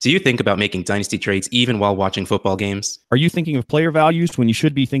Do you think about making dynasty trades even while watching football games? Are you thinking of player values when you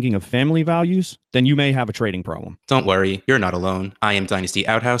should be thinking of family values? Then you may have a trading problem. Don't worry, you're not alone. I am Dynasty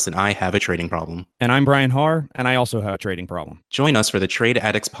Outhouse and I have a trading problem. And I'm Brian Haar, and I also have a trading problem. Join us for the Trade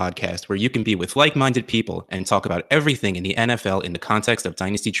Addicts podcast, where you can be with like-minded people and talk about everything in the NFL in the context of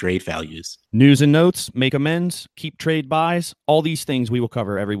dynasty trade values. News and notes, make amends, keep trade buys, all these things we will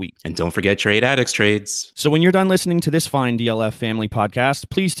cover every week. And don't forget Trade Addicts trades. So when you're done listening to this fine DLF family podcast,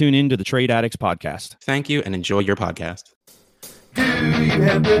 please tune in to the Trade Addicts podcast. Thank you and enjoy your podcast. Do you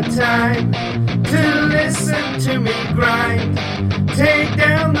have the time to listen to me grind? Take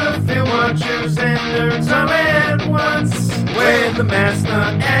down the film watchers and nerds all at once. When the math's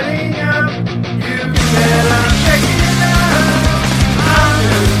not adding up, you better check it out. I'm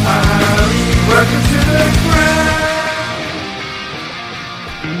just Harry, welcome to the grind.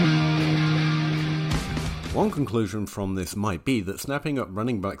 One conclusion from this might be that snapping up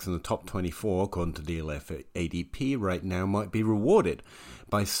running backs in the top 24, according to DLF ADP right now, might be rewarded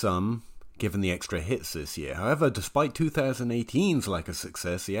by some, given the extra hits this year. However, despite 2018's lack of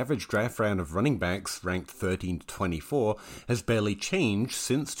success, the average draft round of running backs, ranked 13 to 24, has barely changed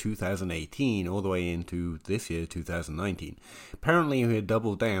since 2018, all the way into this year, 2019. Apparently, we had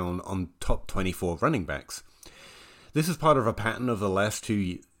doubled down on top 24 running backs. This is part of a pattern of the last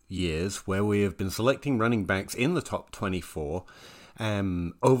 2 years where we have been selecting running backs in the top 24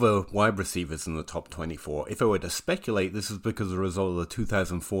 over wide receivers in the top 24. If I were to speculate, this is because of the result of the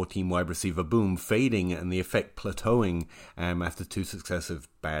 2014 wide receiver boom fading and the effect plateauing after 2 successive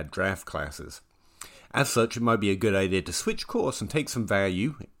bad draft classes. As such, it might be a good idea to switch course and take some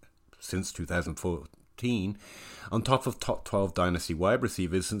value, since 2014, on top of top 12 dynasty wide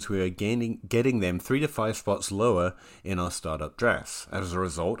receivers, since we are getting them 3 to 5 spots lower in our startup drafts. As a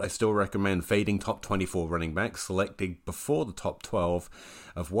result, I still recommend fading top 24 running backs selected before the top 12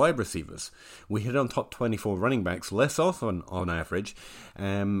 of wide receivers. We hit on top 24 running backs less often on average,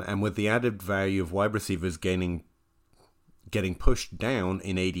 and with the added value of wide receivers getting pushed down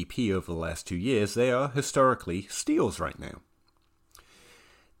in ADP over the last 2 years, they are historically steals right now.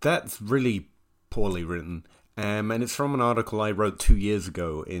 That's really poorly written. And it's from an article I wrote 2 years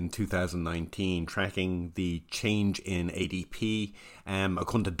ago in 2019, tracking the change in ADP,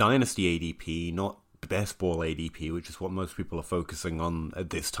 according to Dynasty ADP, not best ball ADP, which is what most people are focusing on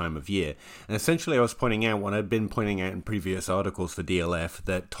at this time of year. And essentially I was pointing out what I'd been pointing out in previous articles for DLF,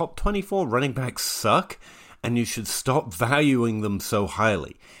 that top 24 running backs suck, and you should stop valuing them so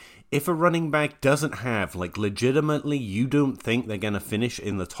highly. If a running back doesn't have, legitimately, you don't think they're going to finish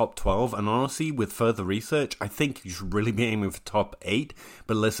in the top 12, and honestly, with further research, I think you should really be aiming for top 8,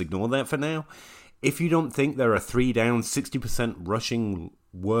 but let's ignore that for now. If you don't think they're a 3 down, 60% rushing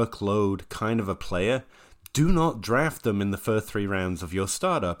workload kind of a player, do not draft them in the first 3 rounds of your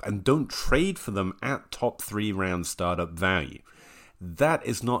startup, and don't trade for them at top 3 round startup value. That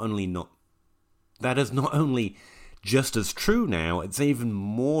is not only just as true now, it's even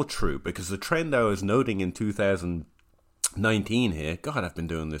more true, because the trend I was noting in 2019 here, God, I've been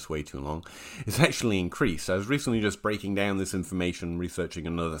doing this way too long, is actually increased. I was recently just breaking down this information, researching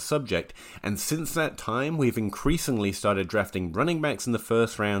another subject, and since that time, we've increasingly started drafting running backs in the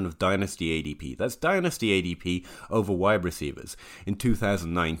first round of Dynasty ADP. That's Dynasty ADP over wide receivers. In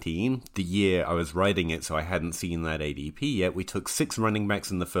 2019, the year I was writing it, so I hadn't seen that ADP yet, we took 6 running backs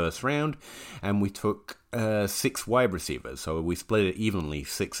in the first round, and we took 6 wide receivers, so we split it evenly,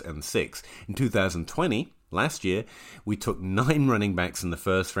 6 and 6. In 2020, last year, we took 9 running backs in the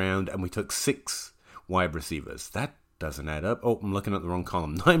first round, and we took 6 wide receivers. That doesn't add up. Oh, I'm looking at the wrong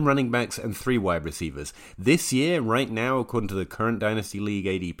column. 9 running backs and 3 wide receivers. This year, right now, according to the current Dynasty League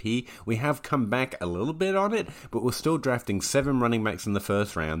ADP, we have come back a little bit on it, but we're still drafting 7 running backs in the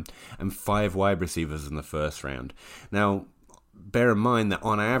first round and 5 wide receivers in the first round. Now, bear in mind that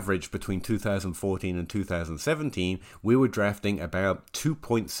on average between 2014 and 2017, we were drafting about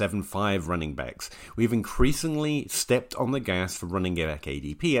 2.75 running backs. We've increasingly stepped on the gas for running back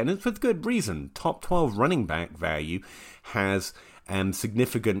ADP, and it's with good reason. Top 12 running back value has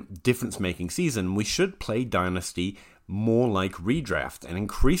significant difference-making season. We should play Dynasty more like redraft, and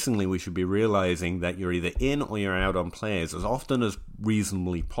increasingly we should be realizing that you're either in or you're out on players as often as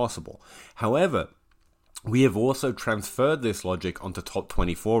reasonably possible. However, we have also transferred this logic onto top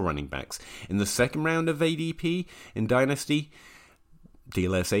 24 running backs. In the second round of ADP in Dynasty,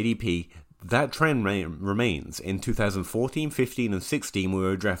 DLS ADP, that trend remains. In 2014, 15, and 16, we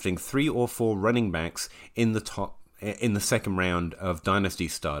were drafting 3 or 4 running backs in the top in the second round of Dynasty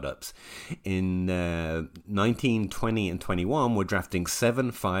startups. In 19, 20, and 21, we're drafting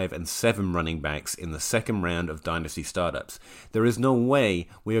 7, 5, and 7 running backs in the second round of Dynasty startups. There is no way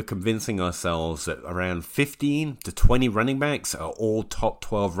we are convincing ourselves that around 15 to 20 running backs are all top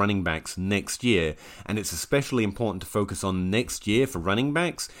 12 running backs next year, and it's especially important to focus on next year for running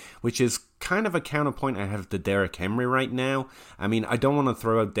backs, which is kind of a counterpoint I have to Derrick Henry right now. I mean, I don't want to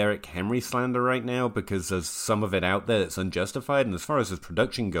throw out Derrick Henry slander right now because there's some of it out there that's unjustified, and as far as his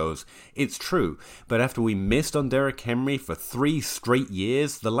production goes, it's true. But after we missed on Derrick Henry for 3 straight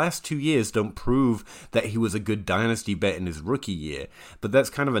years, the last 2 years don't prove that he was a good dynasty bet in his rookie year. But that's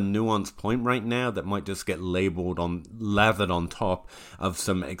kind of a nuanced point right now that might just get lathered on top of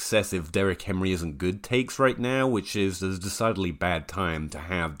some excessive Derrick Henry isn't good takes right now, which is a decidedly bad time to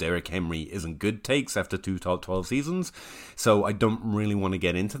have Derrick Henry isn't good takes after 2 top 12 seasons. So I don't really want to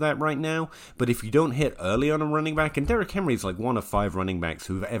get into that right now. But if you don't hit early on a running back, and Derrick Henry is like one of 5 running backs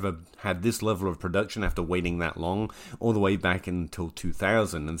who've ever had this level of production after waiting that long, all the way back until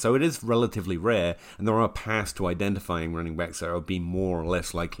 2000. And so it is relatively rare, and there are paths to identifying running backs that will be more or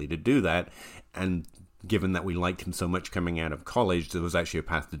less likely to do that. And given that we liked him so much coming out of college, there was actually a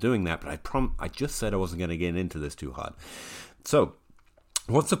path to doing that. But I just said I wasn't going to get into this too hard. So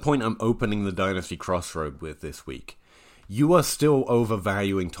what's the point I'm opening the Dynasty Crossroad with this week? You are still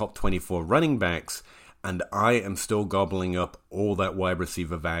overvaluing top 24 running backs, and I am still gobbling up all that wide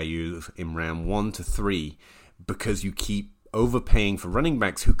receiver value in round 1 to 3 because you keep overpaying for running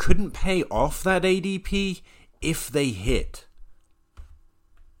backs who couldn't pay off that ADP if they hit.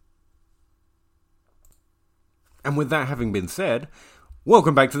 And with that having been said,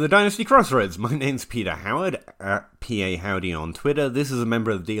 welcome back to the Dynasty Crossroads. My name's Peter Howard, at PA Howdy on Twitter. This is a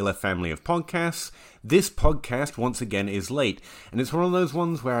member of the DLF family of podcasts. This podcast, once again, is late. And it's one of those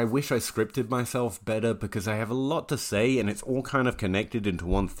ones where I wish I scripted myself better because I have a lot to say and it's all kind of connected into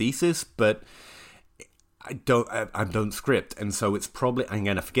one thesis, but I don't script, and so it's probably I'm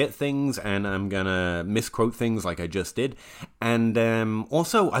gonna forget things and I'm gonna misquote things like I just did. And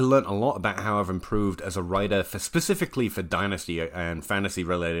also I learned a lot about how I've improved as a writer specifically for Dynasty and fantasy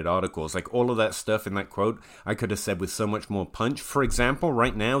related articles. Like all of that stuff in that quote I could have said with so much more punch. For example,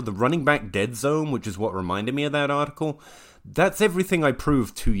 right now the running back dead zone, which is what reminded me of that article, that's everything I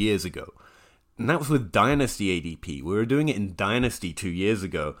proved 2 years ago. And that was with Dynasty ADP. We were doing it in Dynasty 2 years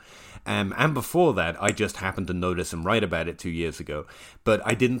ago. And before that, I just happened to notice and write about it 2 years ago. But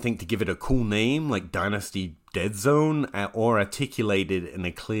I didn't think to give it a cool name like Dynasty Dead Zone or articulate it in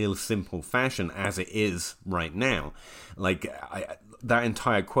a clear, simple fashion as it is right now. Like, that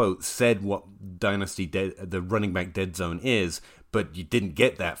entire quote said what the running back dead zone is, but you didn't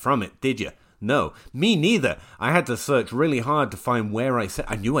get that from it, did you? No, me neither. I had to search really hard to find where I said.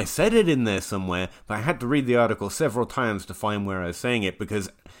 I knew I said it in there somewhere, but I had to read the article several times to find where I was saying it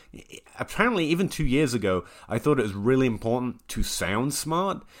because apparently even 2 years ago, I thought it was really important to sound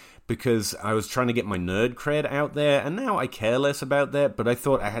smart because I was trying to get my nerd cred out there, and now I care less about that, but I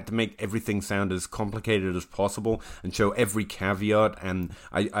thought I had to make everything sound as complicated as possible and show every caveat, and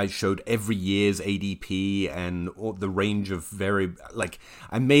I showed every year's ADP and all the range of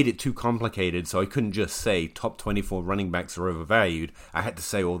I made it too complicated, so I couldn't just say top 24 running backs are overvalued. I had to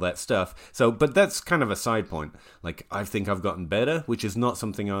say all that stuff. So, but that's kind of a side point. Like, I think I've gotten better, which is not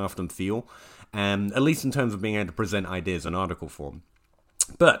something I often feel, at least in terms of being able to present ideas in article form.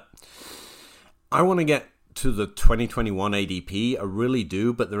 But I want to get to the 2021 ADP. I really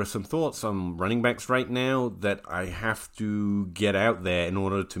do, but there are some thoughts on running backs right now that I have to get out there in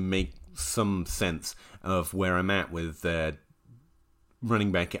order to make some sense of where I'm at with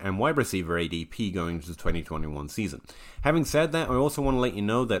running back and wide receiver ADP going into the 2021 season. Having said that, I also want to let you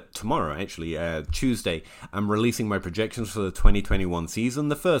know that tomorrow, actually, Tuesday, I'm releasing my projections for the 2021 season,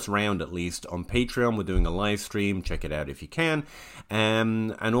 the first round at least, on Patreon. We're doing a live stream. Check it out if you can.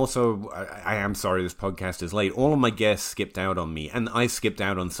 And also, I am sorry this podcast is late. All of my guests skipped out on me, and I skipped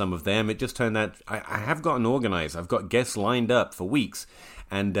out on some of them. It just turned out I have gotten organized. I've got guests lined up for weeks.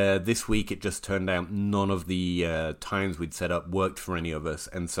 And this week, it just turned out none of the times we'd set up worked for any of us.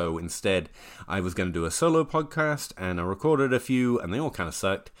 And so instead, I was going to do a solo podcast, and I recorded a few, and they all kind of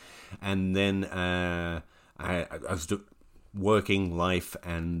sucked. And then I was working life,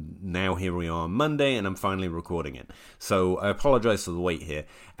 and now here we are on Monday, and I'm finally recording it. So I apologize for the wait here.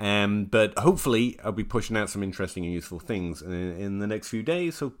 But hopefully, I'll be pushing out some interesting and useful things in the next few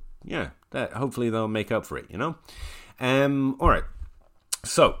days. So yeah, hopefully they'll make up for it, you know? All right.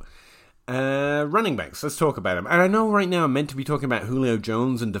 So, running backs, let's talk about them. And I know right now I'm meant to be talking about Julio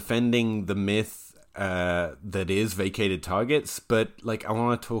Jones and defending the myth that is vacated targets, but like I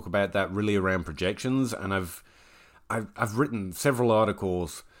want to talk about that really around projections, and I've I've written several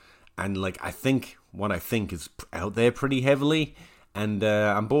articles, and like I think what I think is out there pretty heavily, and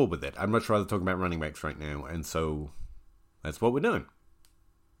I'm bored with it. I'd much rather talk about running backs right now, and so that's what we're doing.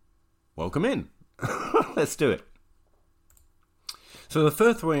 Welcome in. Let's do it. So the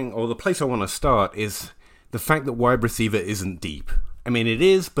first thing, or the place I want to start, is the fact that wide receiver isn't deep. I mean, it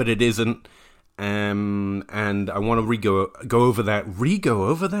is, but it isn't. And I want to go over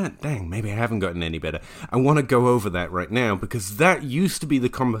that. Dang, maybe I haven't gotten any better. I want to go over that right now, because that used to be the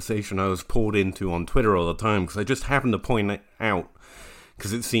conversation I was pulled into on Twitter all the time, because I just happened to point it out,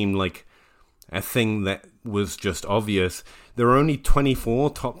 because it seemed like a thing that was just obvious. There are only 24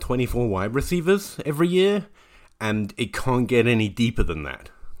 top 24 wide receivers every year, and it can't get any deeper than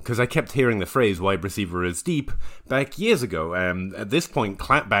that. Because I kept hearing the phrase wide receiver is deep back years ago. At this point,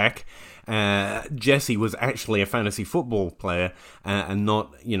 clapback, Jesse was actually a fantasy football player and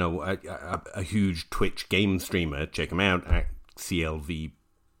not, a huge Twitch game streamer. Check him out at CLVPBA.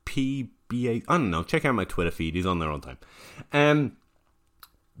 I don't know. Check out my Twitter feed. He's on there all the time.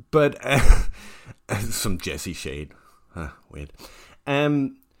 But some Jesse shade. Weird.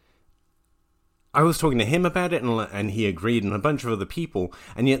 I was talking to him about it, and he agreed, and a bunch of other people,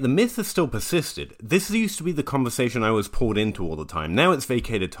 and yet the myth has still persisted. This used to be the conversation I was pulled into all the time. Now it's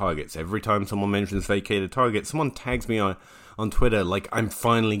vacated targets. Every time someone mentions vacated targets, someone tags me on Twitter like I'm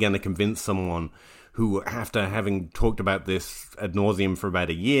finally going to convince someone who, after having talked about this ad nauseum for about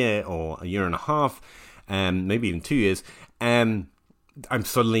a year or a year and a half, maybe even 2 years, I'm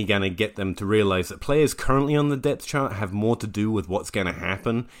suddenly going to get them to realize that players currently on the depth chart have more to do with what's going to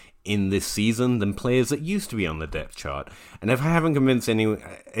happen in this season than players that used to be on the depth chart. And if I haven't convinced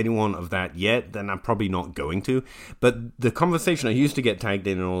anyone of that yet, then I'm probably not going to. But the conversation I used to get tagged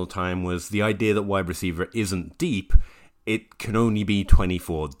in all the time was the idea that wide receiver isn't deep. It can only be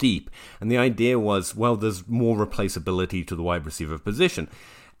 24 deep. And the idea was, well, there's more replaceability to the wide receiver position.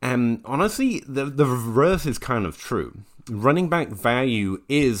 And honestly, the reverse is kind of true. Running back value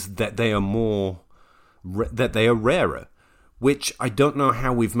is that they are rarer, which I don't know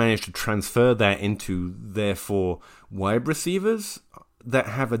how we've managed to transfer that into, therefore, wide receivers that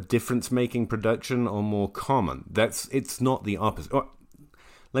have a difference-making production or more common. It's not the opposite.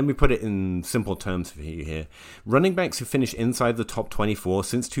 Let me put it in simple terms for you here. Running backs who finish inside the top 24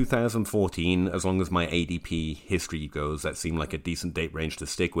 since 2014, as long as my ADP history goes, that seemed like a decent date range to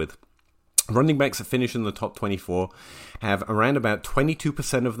stick with. Running backs that finish in the top 24 have around about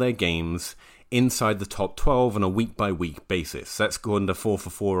 22% of their games inside the top 12 on a week-by-week basis. That's going to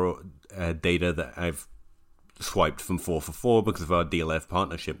 4for4 data that I've swiped from 4for4 because of our DLF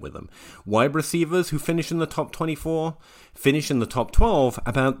partnership with them. Wide receivers who finish in the top 24 finish in the top 12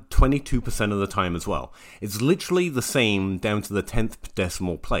 about 22% of the time as well. It's literally the same down to the 10th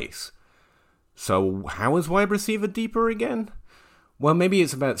decimal place. So how is wide receiver deeper again? Well, maybe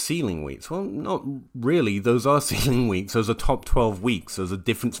it's about ceiling weeks. Well, not really. Those are ceiling weeks. Those are top 12 weeks. Those are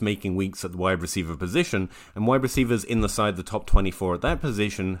difference-making weeks at the wide receiver position. And wide receivers inside the top 24 at that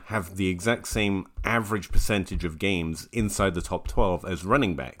position have the exact same average percentage of games inside the top 12 as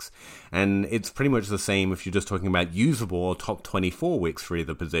running backs. And it's pretty much the same if you're just talking about usable or top 24 weeks for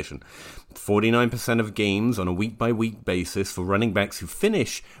either position. 49% of games on a week-by-week basis for running backs who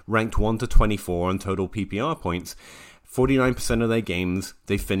finish ranked 1 to 24 on total PPR points. 49% of their games,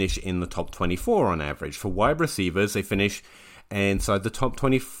 they finish in the top 24 on average. For wide receivers, they finish inside the top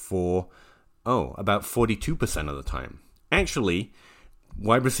 24, about 42% of the time. Actually,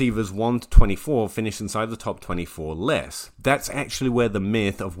 wide receivers 1 to 24 finish inside the top 24 less. That's actually where the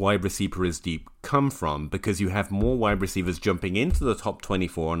myth of wide receiver is deep come from, because you have more wide receivers jumping into the top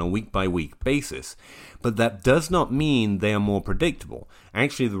 24 on a week-by-week basis. But that does not mean they are more predictable.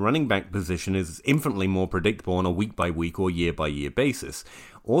 Actually, the running back position is infinitely more predictable on a week-by-week or year-by-year basis.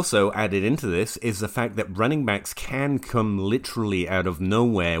 Also added into this is the fact that running backs can come literally out of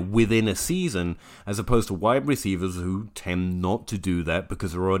nowhere within a season, as opposed to wide receivers who tend not to do that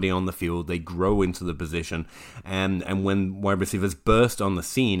because they're already on the field, they grow into the position, and when wide receivers burst on the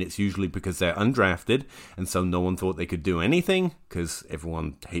scene, it's usually because they're undrafted, and so no one thought they could do anything, because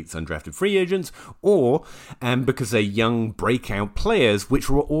everyone hates undrafted free agents, or because they're young breakout players, which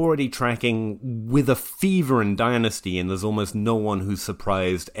were already tracking with a fever in Dynasty, and there's almost no one who's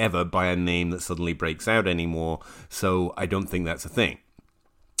surprised ever by a name that suddenly breaks out anymore, so I don't think that's a thing.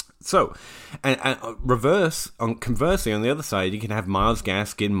 So, and conversely, on the other side, you can have Myles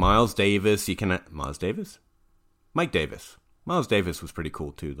Gaskin, Miles Davis, Mike Davis? Miles Davis was pretty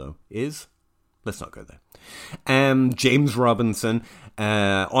cool too, though. let's not go there. James Robinson,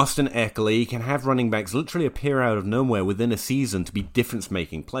 Austin Eckler can have running backs literally appear out of nowhere within a season to be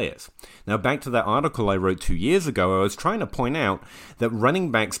difference-making players. Now, back to that article I wrote 2 years ago, I was trying to point out that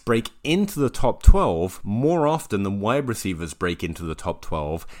running backs break into the top 12 more often than wide receivers break into the top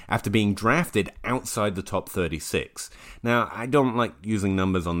 12 after being drafted outside the top 36. Now, I don't like using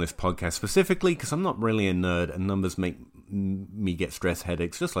numbers on this podcast specifically because I'm not really a nerd and numbers make me get stress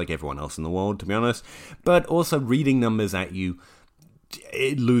headaches just like everyone else in the world, to be honest. But also reading numbers at you,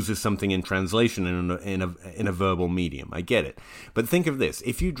 it loses something in translation in a verbal medium. I get it. But think of this.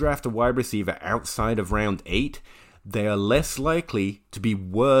 If you draft a wide receiver outside of round 8, they are less likely to be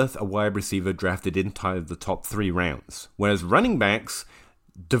worth a wide receiver drafted inside the top 3 rounds. Whereas running backs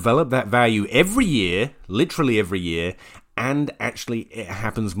develop that value every year, literally every year, and actually it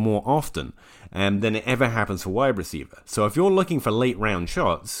happens more often than it ever happens for wide receiver. So if you're looking for late round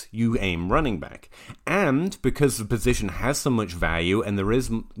shots, you aim running back. And because the position has so much value and there is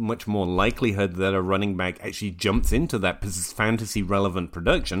much more likelihood that a running back actually jumps into that fantasy relevant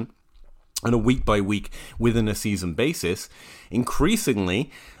production on a week by week within a season basis, increasingly,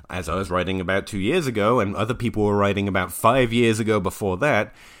 as I was writing about 2 years ago and other people were writing about 5 years ago before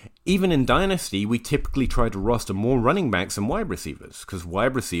that, even in Dynasty, we typically try to roster more running backs than wide receivers, because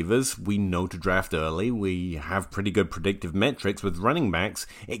wide receivers, we know to draft early, we have pretty good predictive metrics. With running backs,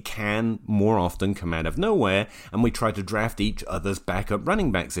 it can more often come out of nowhere, and we try to draft each other's backup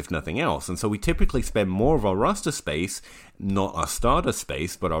running backs, if nothing else. And so we typically spend more of our roster space, not our starter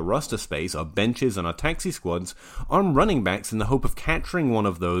space, but our roster space, our benches and our taxi squads, on running backs in the hope of capturing one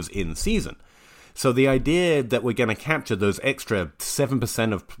of those in season. So the idea that we're going to capture those extra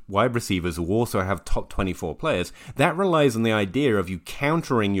 7% of wide receivers who also have top 24 players, that relies on the idea of you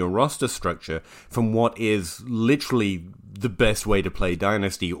countering your roster structure from what is literally the best way to play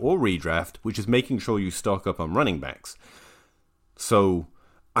Dynasty or Redraft, which is making sure you stock up on running backs. So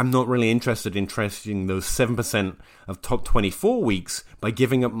I'm not really interested in trusting those 7% of top 24 weeks by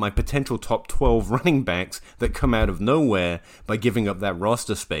giving up my potential top 12 running backs that come out of nowhere by giving up that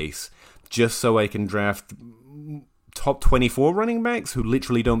roster space, just so I can draft top 24 running backs who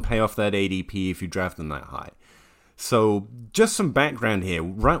literally don't pay off that ADP if you draft them that high. So, just some background here.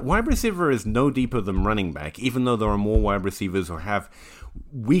 Wide receiver is no deeper than running back, even though there are more wide receivers who have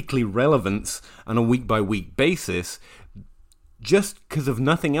weekly relevance on a week-by-week basis, just because of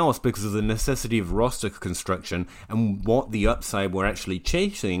nothing else, because of the necessity of roster construction and what the upside we're actually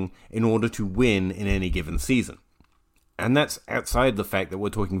chasing in order to win in any given season. And that's outside the fact that we're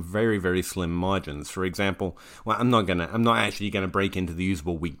talking very, very slim margins. For example, well, I'm not actually gonna break into the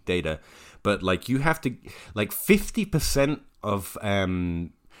usable week data, but like you have to, like 50% of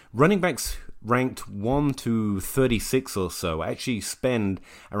running backs ranked 1 to 36 or so actually spend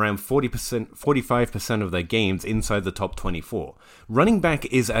around 45% of their games inside the top 24. Running back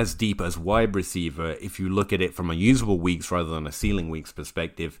is as deep as wide receiver if you look at it from a usable weeks rather than a ceiling weeks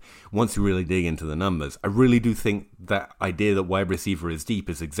perspective, once you really dig into the numbers. I really do think that idea that wide receiver is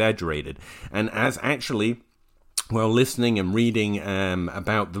deep is exaggerated. And as actually, while listening and reading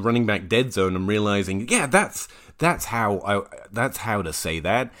about the running back dead zone, I'm realizing, yeah, that's how to say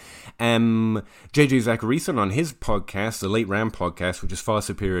that. JJ Zacharyson on his podcast, the Late Round podcast, which is far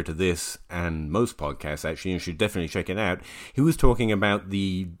superior to this and most podcasts, actually, and you should definitely check it out. He was talking about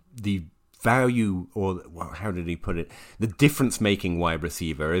the value, or how did he put it? The difference-making wide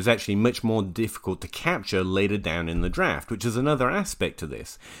receiver is actually much more difficult to capture later down in the draft, which is another aspect to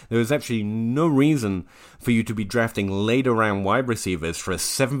this. There is actually no reason for you to be drafting later round wide receivers for a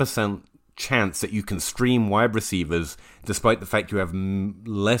 7% chance that you can stream wide receivers, despite the fact you have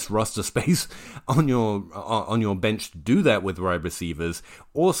less roster space on your bench to do that with wide receivers.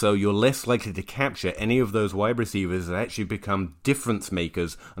 Also, you're less likely to capture any of those wide receivers that actually become difference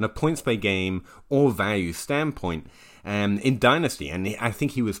makers on a points per game or value standpoint in Dynasty. And I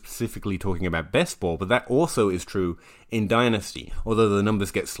think he was specifically talking about best ball, but that also is true in Dynasty, although the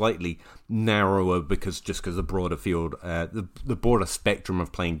numbers get slightly narrower because the broader field, the broader spectrum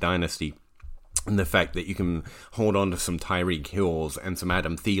of playing Dynasty, and the fact that you can hold on to some Tyreek Hills and some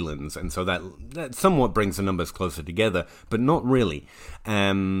Adam Thielens, and so that somewhat brings the numbers closer together, but not really.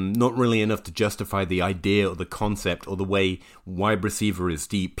 Not really enough to justify the idea or the concept or the way wide receiver is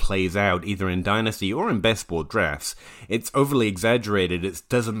deep plays out either in Dynasty or in best ball drafts. It's overly exaggerated. It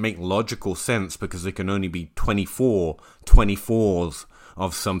doesn't make logical sense because there can only be 24s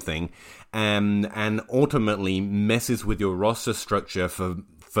of something, and ultimately messes with your roster structure for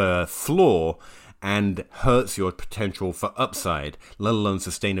floor and hurts your potential for upside, let alone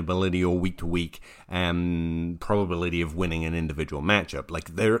sustainability or week-to-week probability of winning an individual matchup.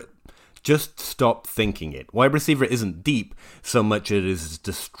 Like, Just stop thinking it. Wide receiver isn't deep so much it is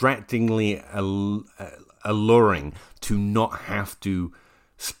distractingly alluring to not have to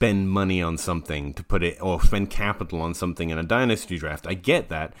spend money on something to put it, or spend capital on something in a dynasty draft. I get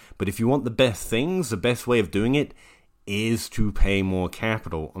that, but if you want the best things, the best way of doing it is to pay more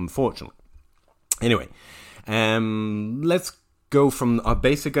capital, unfortunately. Anyway, let's go from our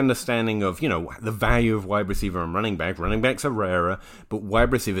basic understanding of, the value of wide receiver and running back. Running backs are rarer, but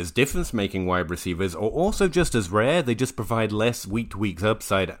wide receivers, difference-making wide receivers, are also just as rare. They just provide less week-to-week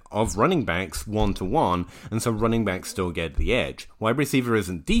upside of running backs one-to-one, and so running backs still get the edge. Wide receiver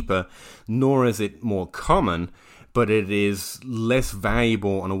isn't deeper, nor is it more common, but it is less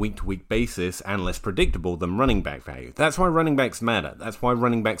valuable on a week-to-week basis and less predictable than running back value. That's why running backs matter. That's why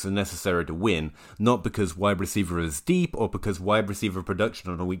running backs are necessary to win, not because wide receiver is deep or because wide receiver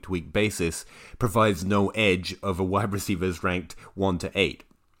production on a week-to-week basis provides no edge over wide receivers ranked 1 to 8.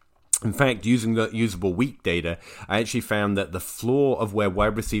 In fact, using the usable week data, I actually found that the floor of where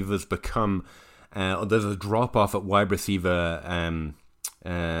wide receivers become, there's a drop-off at wide receiver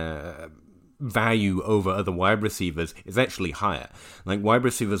value over other wide receivers is actually higher. Like wide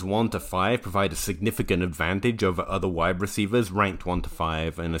receivers 1 to 5 provide a significant advantage over other wide receivers ranked 1 to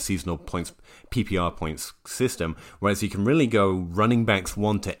 5 in a seasonal points PPR points system, whereas you can really go running backs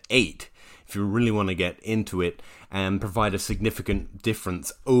 1 to 8 if you really want to get into it and provide a significant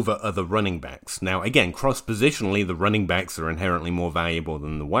difference over other running backs. Now again, cross-positionally, the running backs are inherently more valuable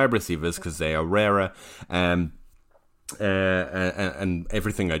than the wide receivers because they are rarer, and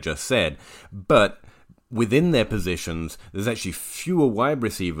everything I just said, but within their positions, there's actually fewer wide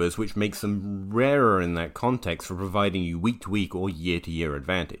receivers, which makes them rarer in that context for providing you week-to-week or year-to-year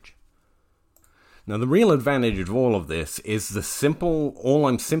advantage. Now, the real advantage of all of this is all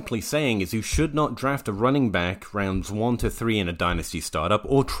I'm simply saying is you should not draft a running back rounds 1 to 3 in a dynasty startup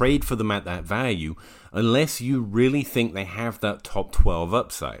or trade for them at that value unless you really think they have that top 12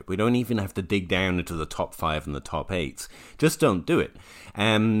 upside. We don't even have to dig down into the top 5 and the top 8s. Just don't do it.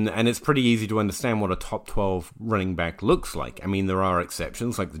 And it's pretty easy to understand what a top 12 running back looks like. I mean, there are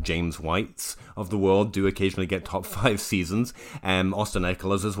exceptions, like the James Whites of the world do occasionally get top 5 seasons, Austin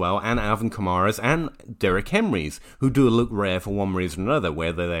Ekeler's as well, and Alvin Kamara's, and Derrick Henry's, who do look rare for one reason or another,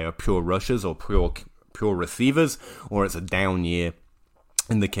 whether they are pure rushers or pure receivers, or it's a down year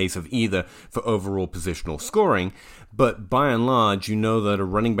in the case of either for overall positional scoring. But by and large, you know that a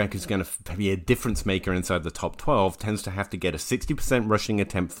running back who's going to be a difference maker inside the top 12 tends to have to get a 60% rushing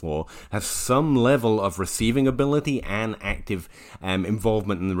attempt floor, have some level of receiving ability and active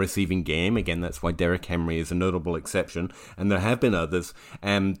involvement in the receiving game. Again, that's why Derrick Henry is a notable exception, and there have been others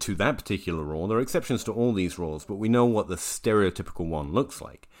to that particular role. There are exceptions to all these roles, but we know what the stereotypical one looks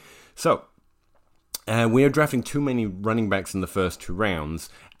like. So, we are drafting too many running backs in the first 2 rounds,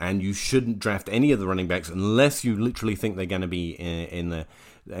 and you shouldn't draft any of the running backs unless you literally think they're going to be in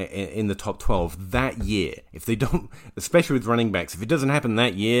the top 12 that year. If they don't, especially with running backs, if it doesn't happen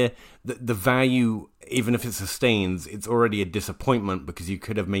that year, the value, even if it sustains, it's already a disappointment because you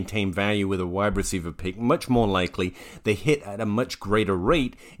could have maintained value with a wide receiver pick. Much more likely, they hit at a much greater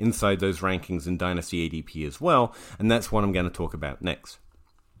rate inside those rankings in Dynasty ADP as well, and that's what I'm going to talk about next,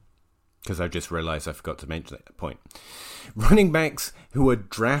 because I just realized I forgot to mention that point. Running backs who are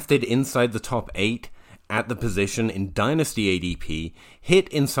drafted inside the top 8 at the position in Dynasty ADP hit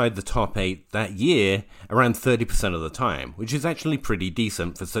inside the top 8 that year around 30% of the time, which is actually pretty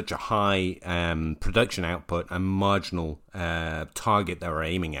decent for such a high production output and marginal target that we're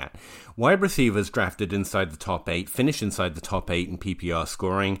aiming at. Wide receivers drafted inside the top 8 finish inside the top 8 in PPR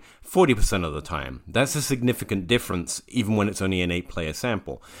scoring 40% of the time. That's a significant difference even when it's only an 8-player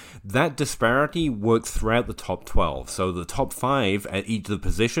sample. That disparity works throughout the top 12. So the top 5 at each of the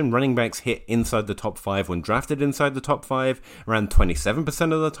position, running backs hit inside the top 5 when drafted inside the top 5 around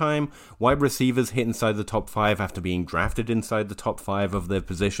 27% of the time. Wide receivers hit inside the top 5 after being drafted inside the top 5 of their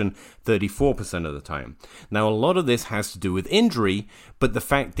position 34% of the time. Now, a lot of this has to do with injury, but the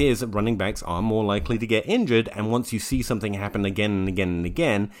fact is that running backs are more likely to get injured, and once you see something happen again and again and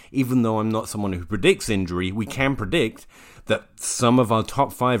again, even though I'm not someone who predicts injury, we can predict that some of our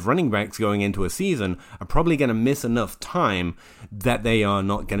top 5 running backs going into a season are probably going to miss enough time that they are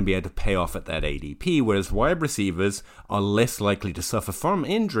not going to be able to pay off at that ADP, whereas wide receivers are less likely to suffer from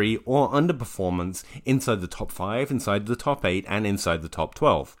injury or underperformance inside the top 5, inside the top 8, and inside the top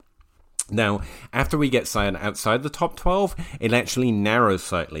 12. Now, after we get outside the top 12, it actually narrows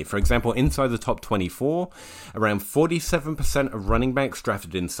slightly. For example, inside the top 24, around 47% of running backs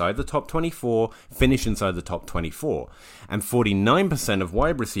drafted inside the top 24 finish inside the top 24. And 49% of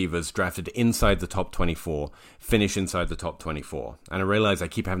wide receivers drafted inside the top 24 finish inside the top 24. And I realize I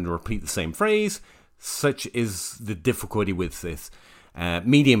keep having to repeat the same phrase. Such is the difficulty with this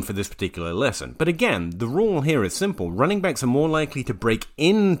medium for this particular lesson. But again, the rule here is simple. Running backs are more likely to break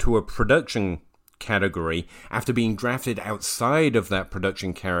into a production category after being drafted outside of that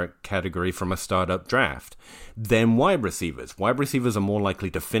production category from a startup draft than wide receivers. Wide receivers are more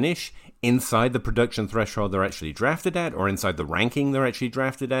likely to finish inside the production threshold they're actually drafted at, or inside the ranking they're actually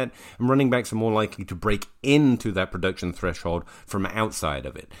drafted at, and running backs are more likely to break into that production threshold from outside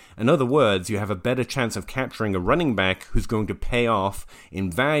of it. In other words, you have a better chance of capturing a running back who's going to pay off in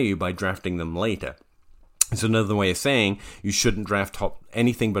value by drafting them later. It's another way of saying you shouldn't draft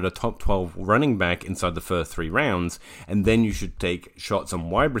anything but a top 12 running back inside the first 3 rounds, and then you should take shots on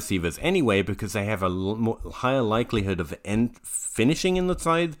wide receivers anyway because they have a higher likelihood of finishing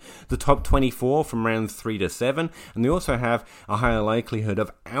inside the top 24 from rounds 3 to 7, and they also have a higher likelihood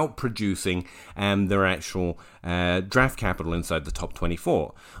of outproducing their actual draft capital inside the top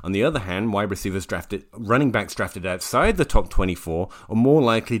 24. On the other hand, running backs drafted outside the top 24 are more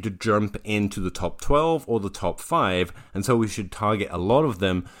likely to jump into the top 12 or the top 5, and so we should target a lot of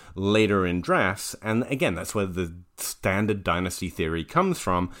them later in drafts. And again, that's where the standard dynasty theory comes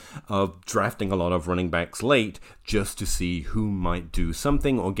from, of drafting a lot of running backs late just to see who might do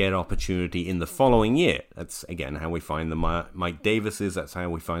something or get opportunity in the following year. That's again how we find the Mike Davises, that's how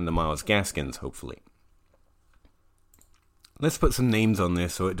we find the Myles Gaskins, hopefully. Let's put some names on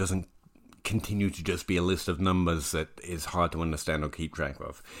this so it doesn't continue to just be a list of numbers that is hard to understand or keep track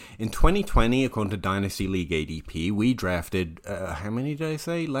of. In 2020, according to Dynasty League ADP, we drafted, how many did I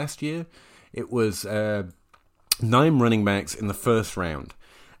say last year? It was 9 running backs in the first round,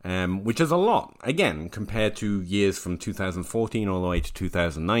 which is a lot. Again, compared to years from 2014 all the way to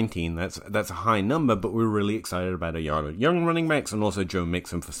 2019, that's a high number, but we're really excited about a young running backs, and also Joe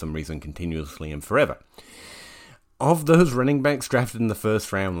Mixon for some reason continuously and forever. Of those running backs drafted in the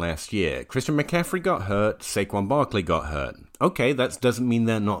first round last year, Christian McCaffrey got hurt, Saquon Barkley got hurt. Okay, that doesn't mean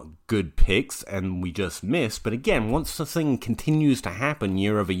they're not good picks and we just missed, but again, once the thing continues to happen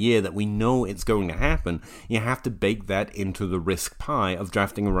year over year that we know it's going to happen, you have to bake that into the risk pie of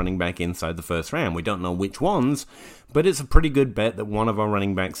drafting a running back inside the first round. We don't know which ones, but it's a pretty good bet that one of our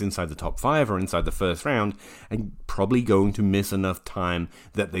running backs inside the top 5 or inside the first round are probably going to miss enough time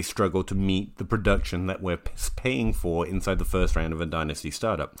that they struggle to meet the production that we're paying for inside the first round of a dynasty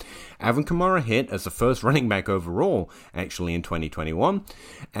startup. Alvin Kamara hit as the first running back overall, actually, in 2021,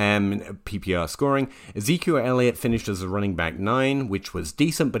 PPR scoring. Ezekiel Elliott finished as a running back 9, which was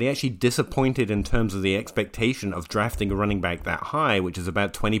decent, but he actually disappointed in terms of the expectation of drafting a running back that high, which is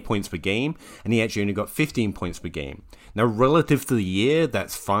about 20 points per game, and he actually only got 15 points per game. Now, relative to the year,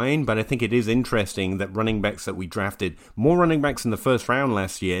 that's fine, but I think it is interesting that running backs that we drafted, more running backs in the first round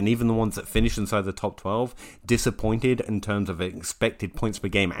last year, and even the ones that finished inside the top 12, disappointed in terms of expected points per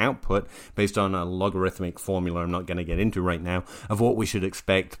game output based on a logarithmic formula I'm not going to get into right now of what we should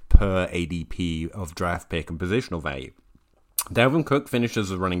expect per ADP of draft pick and positional value. Dalvin Cook finished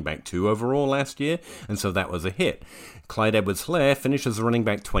as a running back 2 overall last year, and so that was a hit. Clyde Edwards-Helaire finished as a running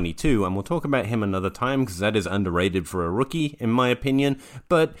back 22, and we'll talk about him another time because that is underrated for a rookie, in my opinion,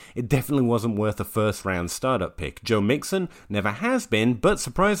 but it definitely wasn't worth a first-round startup pick. Joe Mixon never has been, but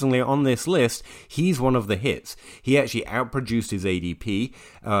surprisingly on this list, he's one of the hits. He actually outproduced his ADP,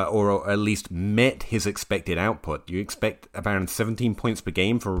 or at least met his expected output. You expect around 17 points per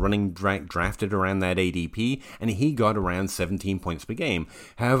game for a running back drafted around that ADP, and he got around 17 points per game.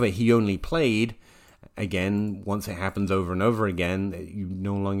 However, he only played, again, once it happens over and over again, you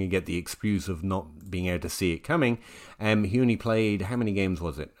no longer get the excuse of not being able to see it coming. He only played, how many games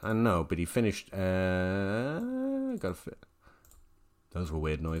was it? I don't know, but he finished, those were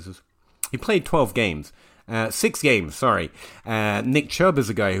weird noises. He played 12 games. 6 games, sorry. Nick Chubb is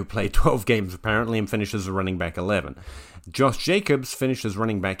a guy who played 12 games apparently and finished as a running back 11. Josh Jacobs finished as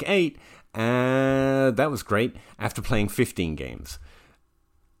running back 8. That was great after playing 15 games.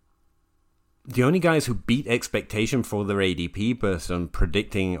 The only guys who beat expectation for their ADP based on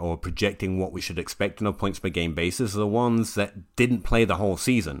predicting or projecting what we should expect on a points per game basis are the ones that didn't play the whole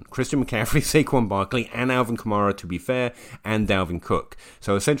season. Christian McCaffrey, Saquon Barkley, and Alvin Kamara, to be fair, and Dalvin Cook.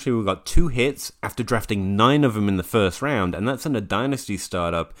 So essentially we've got 2 hits after drafting 9 of them in the first round, and that's in a dynasty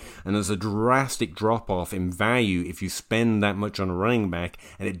startup, and there's a drastic drop-off in value if you spend that much on a running back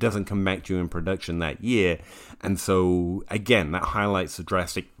and it doesn't come back to you in production that year. And so, again, that highlights the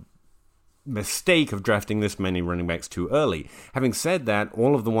drastic mistake of drafting this many running backs too early. Having said that,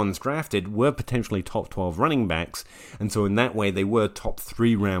 all of the ones drafted were potentially top 12 running backs, and so in that way they were top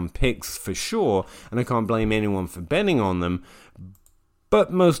 3-round picks for sure, and I can't blame anyone for betting on them,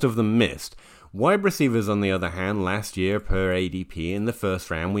 but most of them missed. Wide receivers, on the other hand, last year per ADP in the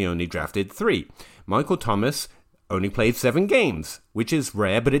first round, we only drafted 3. Michael Thomas only played 7 games, which is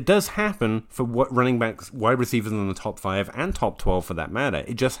rare, but it does happen for what running backs, wide receivers in the top 5 and top 12 for that matter.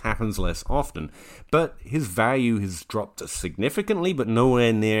 It just happens less often. But his value has dropped significantly, but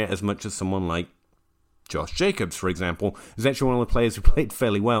nowhere near as much as someone like Josh Jacobs, for example, who's actually one of the players who played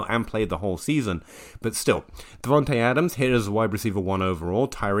fairly well and played the whole season. But still, Devontae Adams hit as a wide receiver 1 overall.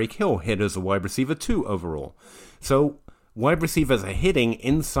 Tyreek Hill hit as a wide receiver 2 overall. So wide receivers are hitting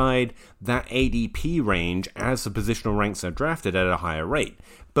inside that ADP range as the positional ranks are drafted at a higher rate.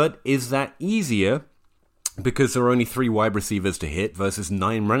 But is that easier because there are only 3 wide receivers to hit versus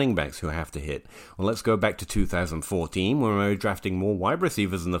 9 running backs who have to hit? Well, let's go back to 2014 when we were drafting more wide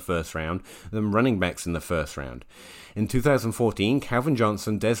receivers in the first round than running backs in the first round. In 2014, Calvin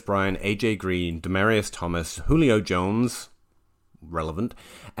Johnson, Des Bryant, AJ Green, Demaryius Thomas, Julio Jones, relevant,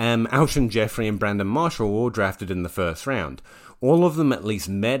 Alshon Jeffrey and Brandon Marshall were all drafted in the first round. All of them at least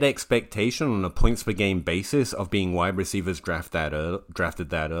met expectation on a points per game basis of being wide receivers drafted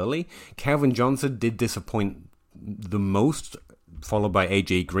that early. Calvin Johnson did disappoint the most, followed by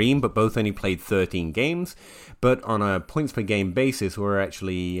AJ Green, but both only played 13 games. But on a points per game basis, we're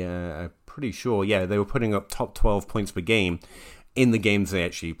actually pretty sure, they were putting up top 12 points per game in the games they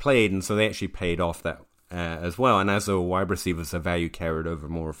actually played, and so they actually paid off that as well. And as the wide receivers, their value carried over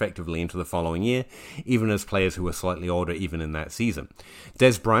more effectively into the following year, even as players who were slightly older even in that season.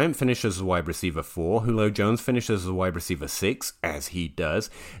 Des Bryant finishes as a wide receiver 4, Julio Jones finishes as a wide receiver 6, as he does,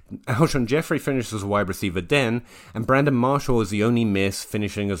 Alshon Jeffrey finishes as a wide receiver 10, and Brandon Marshall is the only miss,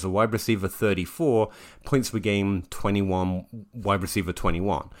 finishing as a wide receiver 34, points per game 21, wide receiver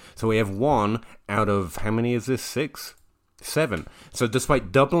 21. So we have 1 out of, how many is this, 6? 7. So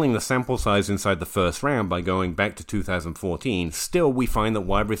despite doubling the sample size inside the first round by going back to 2014, still we find that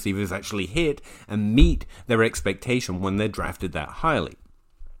wide receivers actually hit and meet their expectation when they're drafted that highly.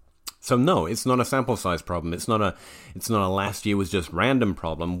 So no, it's not a sample size problem. It's not a last year was just random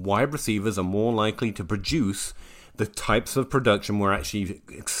problem. Wide receivers are more likely to produce the types of production we actually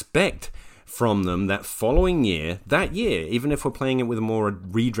expect from them that following year, even if we're playing it with a more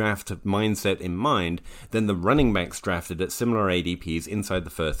redraft mindset in mind, than the running backs drafted at similar ADPs inside the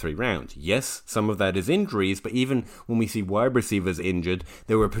first 3 rounds. Yes, some of that is injuries, but even when we see wide receivers injured,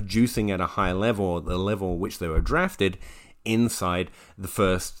 they were producing at a high level, the level which they were drafted inside the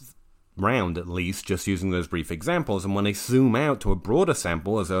first round, at least, just using those brief examples. And when I zoom out to a broader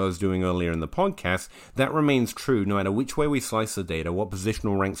sample, as I was doing earlier in the podcast, that remains true no matter which way we slice the data, what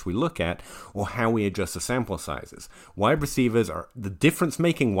positional ranks we look at, or how we adjust the sample sizes. Wide receivers are the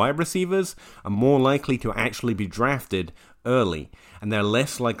difference-making wide receivers are more likely to actually be drafted early, and they're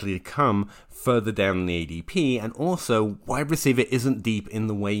less likely to come further down in the ADP, and also wide receiver isn't deep in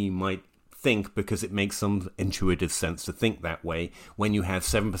the way you might think, because it makes some intuitive sense to think that way when you have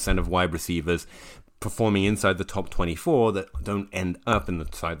 7% of wide receivers performing inside the top 24 that don't end up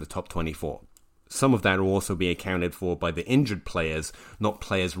inside the top 24. Some of that will also be accounted for by the injured players, not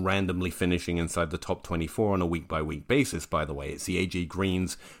players randomly finishing inside the top 24 on a week-by-week basis, by the way. It's the AJ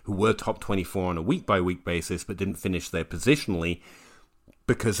Greens who were top 24 on a week-by-week basis but didn't finish there positionally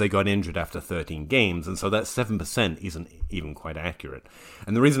because they got injured after 13 games, and so that 7% isn't even quite accurate.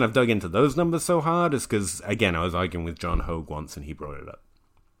 And the reason I've dug into those numbers so hard is because, again, I was arguing with John Hogue once, and he brought it up.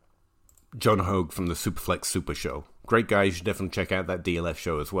 John Hogue from the Superflex Super Show. Great guy, you should definitely check out that DLF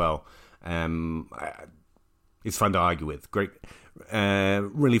show as well. It's fun to argue with. Great,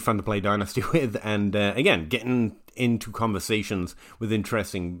 really fun to play Dynasty with, and again, getting into conversations with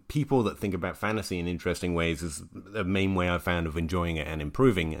interesting people that think about fantasy in interesting ways is the main way I've found of enjoying it and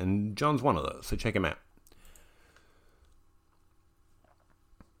improving, and John's one of those, so check him out.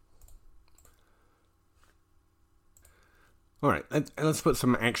 Alright, let's put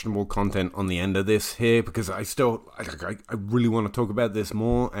some actionable content on the end of this here, because I really want to talk about this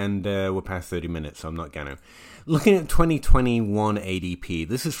more, and we're past 30 minutes, so I'm not going to. Looking at 2021 ADP,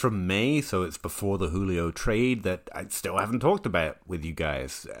 this is from May, so it's before the Julio trade that I still haven't talked about with you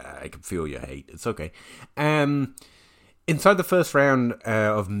guys. I can feel your hate, it's okay. Inside the first round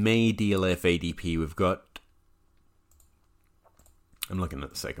of May DLF ADP, we've got... I'm looking at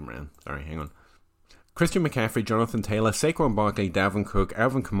the second round, sorry, hang on. Christian McCaffrey, Jonathan Taylor, Saquon Barkley, Dalvin Cook,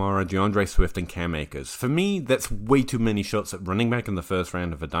 Alvin Kamara, DeAndre Swift, and Cam Akers. For me, that's way too many shots at running back in the first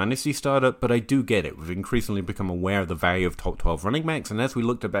round of a Dynasty startup, but I do get it. We've increasingly become aware of the value of top 12 running backs, and as we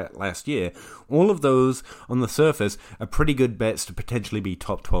looked at last year, all of those, on the surface, are pretty good bets to potentially be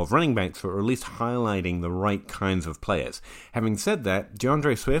top 12 running backs, or at least highlighting the right kinds of players. Having said that,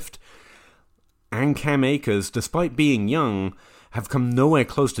 DeAndre Swift and Cam Akers, despite being young, have come nowhere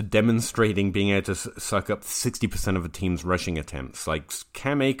close to demonstrating being able to suck up 60% of a team's rushing attempts. Like,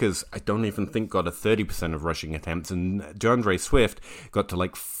 Cam Akers, I don't even think got a 30% of rushing attempts, and DeAndre Swift got to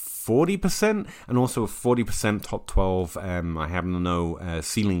like 40%, and also a 40% top 12, I happen to know,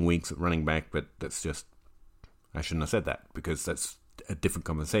 ceiling weeks at running back, but that's just, I shouldn't have said that, because that's a different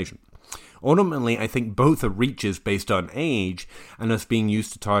conversation. Ultimately, I think both are reaches based on age, and us being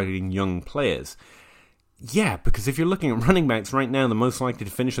used to targeting young players. Yeah, because if you're looking at running backs right now, the most likely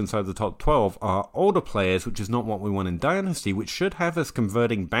to finish inside the top 12 are older players, which is not what we want in Dynasty, which should have us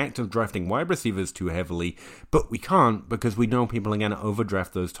converting back to drafting wide receivers too heavily, but we can't because we know people are going to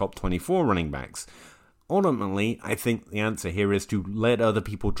overdraft those top 24 running backs. Ultimately, I think the answer here is to let other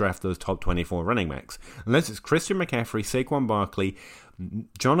people draft those top 24 running backs. Unless it's Christian McCaffrey, Saquon Barkley,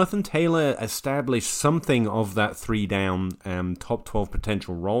 Jonathan Taylor established something of that 3-down top 12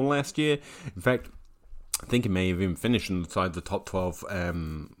 potential role last year. In fact, I think he may have even finished inside the top 12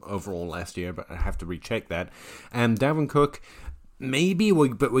 overall last year, but I have to recheck that. Dalvin Cook, maybe,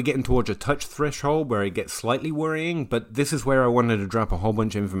 but we're getting towards a touch threshold where it gets slightly worrying, but this is where I wanted to drop a whole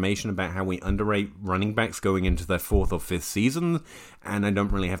bunch of information about how we underrate running backs going into their 4th or 5th season, and I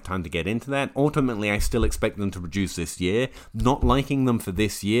don't really have time to get into that. Ultimately, I still expect them to produce this year. Not liking them for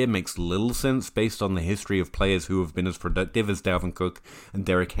this year makes little sense based on the history of players who have been as productive as Dalvin Cook and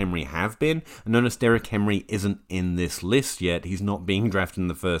Derrick Henry have been. And notice Derrick Henry isn't in this list yet. He's not being drafted in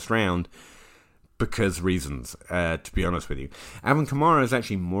the first round. Because reasons, to be honest with you. Alvin Kamara is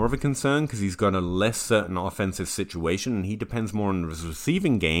actually more of a concern because he's got a less certain offensive situation and he depends more on his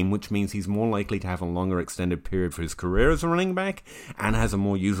receiving game, which means he's more likely to have a longer extended period for his career as a running back and has a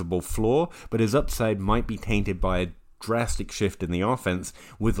more usable floor, but his upside might be tainted by a drastic shift in the offense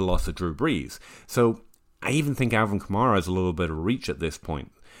with the loss of Drew Brees. So I even think Alvin Kamara is a little bit of a reach at this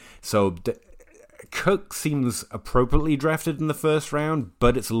point. So Cook seems appropriately drafted in the first round,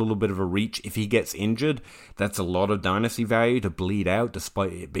 but it's a little bit of a reach. If he gets injured, that's a lot of dynasty value to bleed out,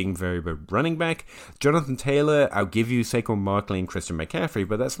 despite it being very good running back. Jonathan Taylor, I'll give you Saquon Barkley and Christian McCaffrey,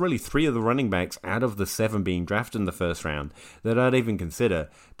 but that's really 3 of the running backs out of the 7 being drafted in the first round that I'd even consider,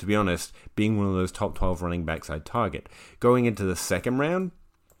 to be honest, being one of those top 12 running backs I'd target. Going into the second round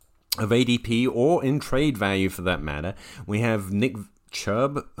of ADP, or in trade value for that matter, we have Nick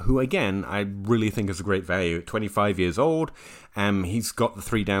Chubb, who again I really think is a great value at 25 years old. He's got the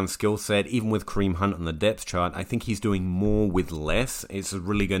 3-down skill set. Even with Kareem Hunt on the depth chart, I think he's doing more with less. It's a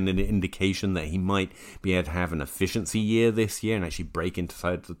really good indication that he might be able to have an efficiency year this year and actually break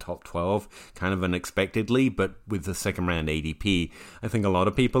inside the top 12 kind of unexpectedly, but with the second round ADP, I think a lot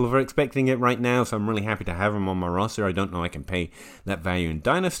of people are expecting it right now, so I'm really happy to have him on my roster. I don't know I can pay that value in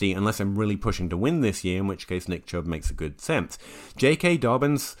Dynasty unless I'm really pushing to win this year, in which case Nick Chubb makes a good sense. J.K.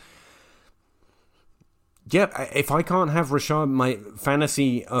 Dobbins, yep, if I can't have my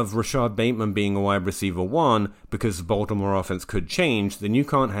fantasy of Rashad Bateman being a wide receiver 1 because the Baltimore offense could change, then you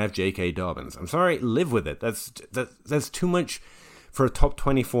can't have J.K. Dobbins. I'm sorry, live with it. That's too much for a top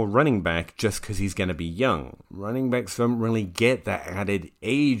 24 running back just because he's going to be young. Running backs don't really get that added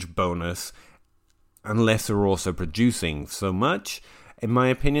age bonus unless they're also producing so much, in my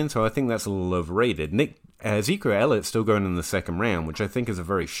opinion, so I think that's a little overrated. Ezekiel Elliott's still going in the second round, which I think is a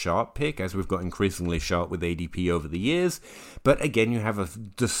very sharp pick, as we've got increasingly sharp with ADP over the years. But again, you have a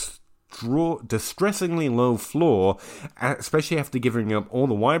distressingly low floor, especially after giving up all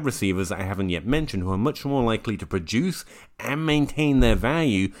the wide receivers I haven't yet mentioned, who are much more likely to produce and maintain their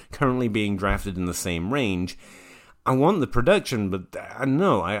value, currently being drafted in the same range. I want the production, but I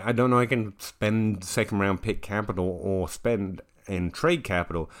don't know I can spend second round pick capital or spend in trade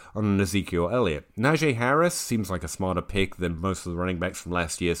capital on an Ezekiel Elliott. Najee Harris seems like a smarter pick than most of the running backs from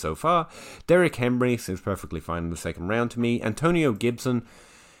last year so far. Derrick Henry seems perfectly fine in the second round to me. Antonio Gibson,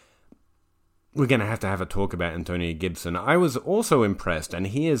 we're going to have a talk about Antonio Gibson. I was also impressed, and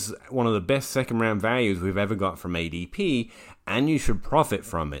he is one of the best second round values we've ever got from ADP, and you should profit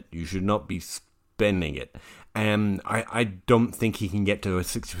from it. You should not be spending it. I don't think he can get to a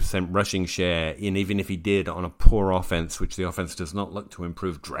 60% rushing share, and even if he did on a poor offense, which the offense does not look to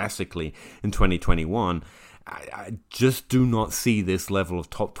improve drastically in 2021, I just do not see this level of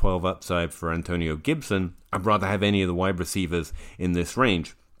top 12 upside for Antonio Gibson. I'd rather have any of the wide receivers in this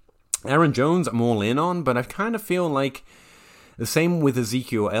range. Aaron Jones, I'm all in on, but I kind of feel like the same with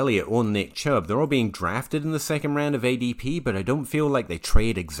Ezekiel Elliott or Nick Chubb. They're all being drafted in the second round of ADP, but I don't feel like they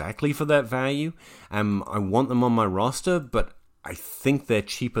trade exactly for that value. I want them on my roster, but I think they're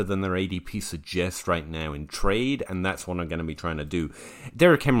cheaper than their ADP suggests right now in trade, and that's what I'm going to be trying to do.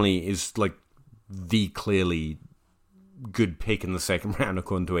 Derrick Henry is like the clearly good pick in the second round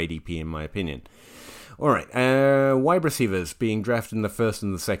according to ADP, in my opinion. All right, wide receivers being drafted in the first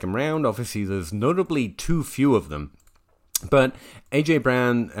and the second round. Obviously, there's notably too few of them. But A.J.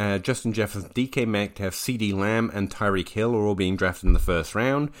 Brown, Justin Jefferson, DK Metcalf, CeeDee Lamb, and Tyreek Hill are all being drafted in the first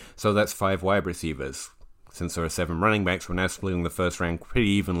round. So that's 5 wide receivers. Since there are 7 running backs, we're now splitting the first round pretty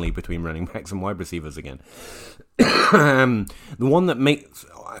evenly between running backs and wide receivers again. The one that makes...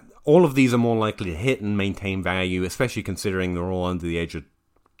 All of these are more likely to hit and maintain value, especially considering they're all under the age of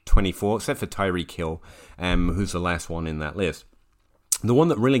 24, except for Tyreek Hill, who's the last one in that list. The one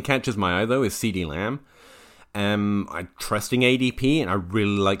that really catches my eye, though, is CeeDee Lamb. I'm trusting ADP, and I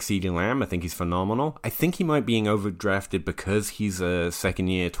really like CeeDee Lamb. I think he's phenomenal. I think he might be being overdrafted because he's a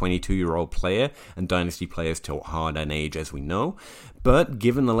second-year, 22-year-old player, and Dynasty players tilt hard on age, as we know. But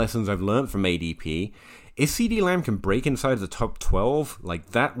given the lessons I've learned from ADP, if CeeDee Lamb can break inside the top 12,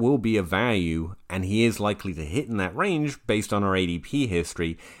 like that will be a value, and he is likely to hit in that range based on our ADP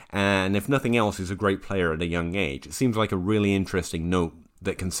history, and if nothing else, he's a great player at a young age. It seems like a really interesting note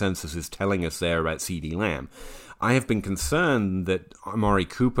that consensus is telling us there about CeeDee Lamb. I have been concerned that Amari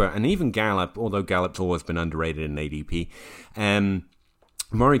Cooper and even Gallup, although Gallup's always been underrated in ADP,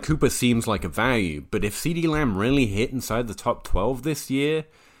 Amari Cooper seems like a value, but if CeeDee Lamb really hit inside the top 12 this year,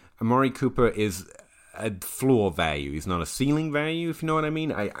 Amari Cooper is a floor value. He's not a ceiling value, if you know what I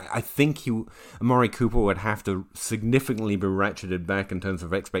mean. I think Amari Cooper would have to significantly be ratcheted back in terms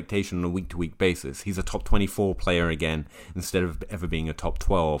of expectation on a week-to-week basis. He's a top 24 player again, instead of ever being a top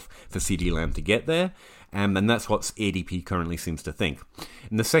 12 for CeeDee Lamb to get there. And that's what ADP currently seems to think.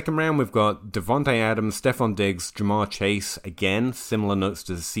 In the second round, we've got Devontae Adams, Stephon Diggs, Jamar Chase. Again, similar notes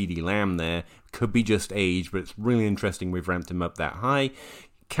to CeeDee Lamb there. Could be just age, but it's really interesting we've ramped him up that high.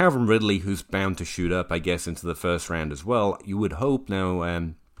 Calvin Ridley, who's bound to shoot up, I guess, into the first round as well. You would hope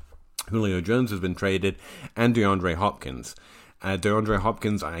now Julio Jones has been traded, and DeAndre Hopkins. DeAndre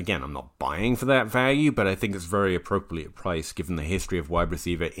Hopkins, again, I'm not buying for that value, but I think it's very appropriate price given the history of wide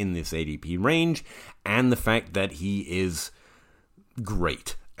receiver in this ADP range, and the fact that he is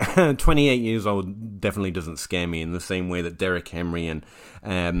great. 28 years old definitely doesn't scare me in the same way that Derrick Henry and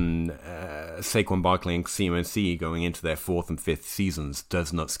Saquon Barkley and CMC going into their 4th and 5th seasons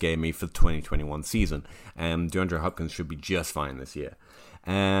does not scare me for the 2021 season. DeAndre Hopkins should be just fine this year.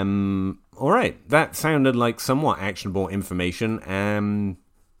 All right, that sounded like somewhat actionable information.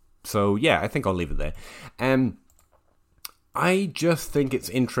 So yeah, I think I'll leave it there. I just think it's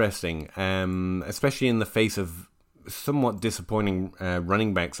interesting, especially in the face of somewhat disappointing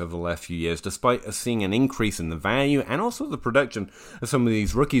running backs over the last few years, despite us seeing an increase in the value and also the production of some of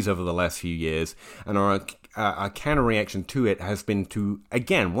these rookies over the last few years. And our counter reaction to it has been to,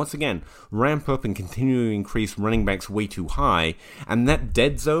 once again, ramp up and continue to increase running backs way too high. And that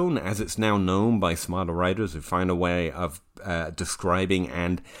dead zone, as it's now known by smarter writers who find a way of describing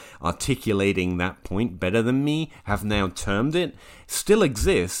and articulating that point better than me, have now termed it, still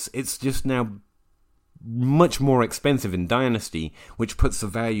exists. It's just now much more expensive in Dynasty, which puts the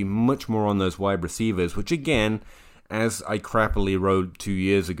value much more on those wide receivers, which again, as I crappily wrote 2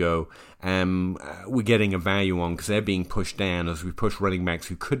 years ago, we're getting a value on because they're being pushed down as we push running backs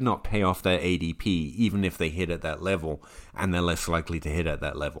who could not pay off their ADP even if they hit at that level, and they're less likely to hit at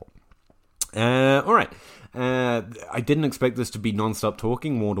that level. All right. I didn't expect this to be non-stop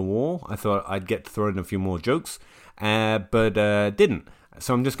talking, wall to wall. I thought I'd get to throw in a few more jokes, but didn't.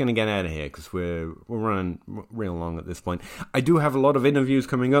 So I'm just going to get out of here because we're running real long at this point. I do have a lot of interviews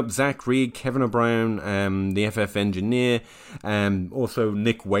coming up. Zach Reed, Kevin O'Brien, the FF engineer, also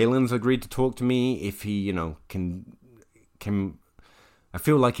Nick Whalen's agreed to talk to me if he, can. I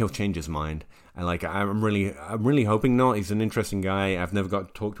feel like he'll change his mind. I'm really hoping not. He's an interesting guy. I've never got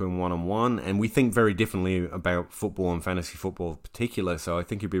to talk to him one-on-one, and we think very differently about football and fantasy football in particular. So I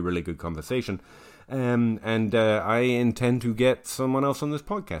think it'd be a really good conversation. And I intend to get someone else on this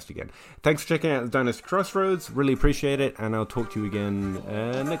podcast again. Thanks for checking out the Dynasty Crossroads. Really appreciate it, and I'll talk to you again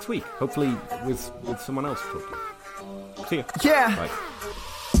next week. Hopefully with someone else to talk to. See ya. Yeah. Bye.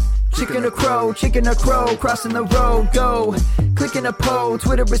 Chicken or crow, crossing the road, go. Clicking a poll,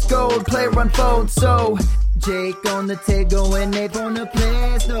 Twitter is gold, player unfold, so. Jake on the table and Nate on the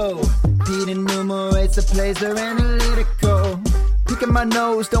plays, though. Pete enumerates the plays, they're analytical. Pick picking my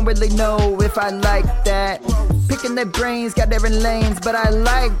nose, don't really know if I like that. Picking their brains, got different lanes, but I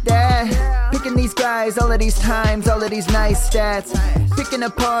like that. Picking these guys, all of these times, all of these nice stats. Picking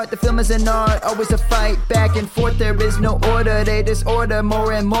apart, the film is an art, always a fight back and forth. There is no order, they disorder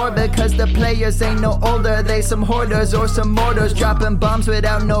more and more because the players ain't no older. They some hoarders or some mortars, dropping bombs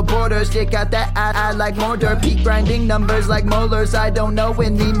without no borders. You got that I like mortar, peak grinding numbers like molars. I don't know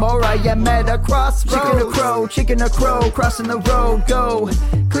anymore, I am at a crossroads. Chicken or crow, crossing the road, go.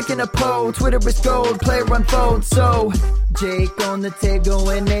 Clicking a pole, Twitter is gold, player unfold. So Jake on the table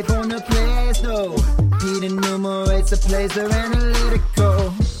and Ape on the plays, no. Pete enumerates the plays, they're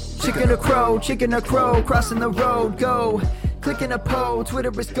analytical. Chicken or crow, crossing the road, go. Clicking a pole,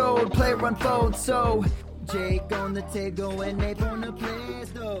 Twitter is gold, player unfold. So Jake on the table and Ape on the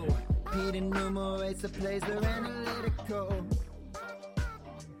plays, no. Pete enumerates the plays, they're analytical.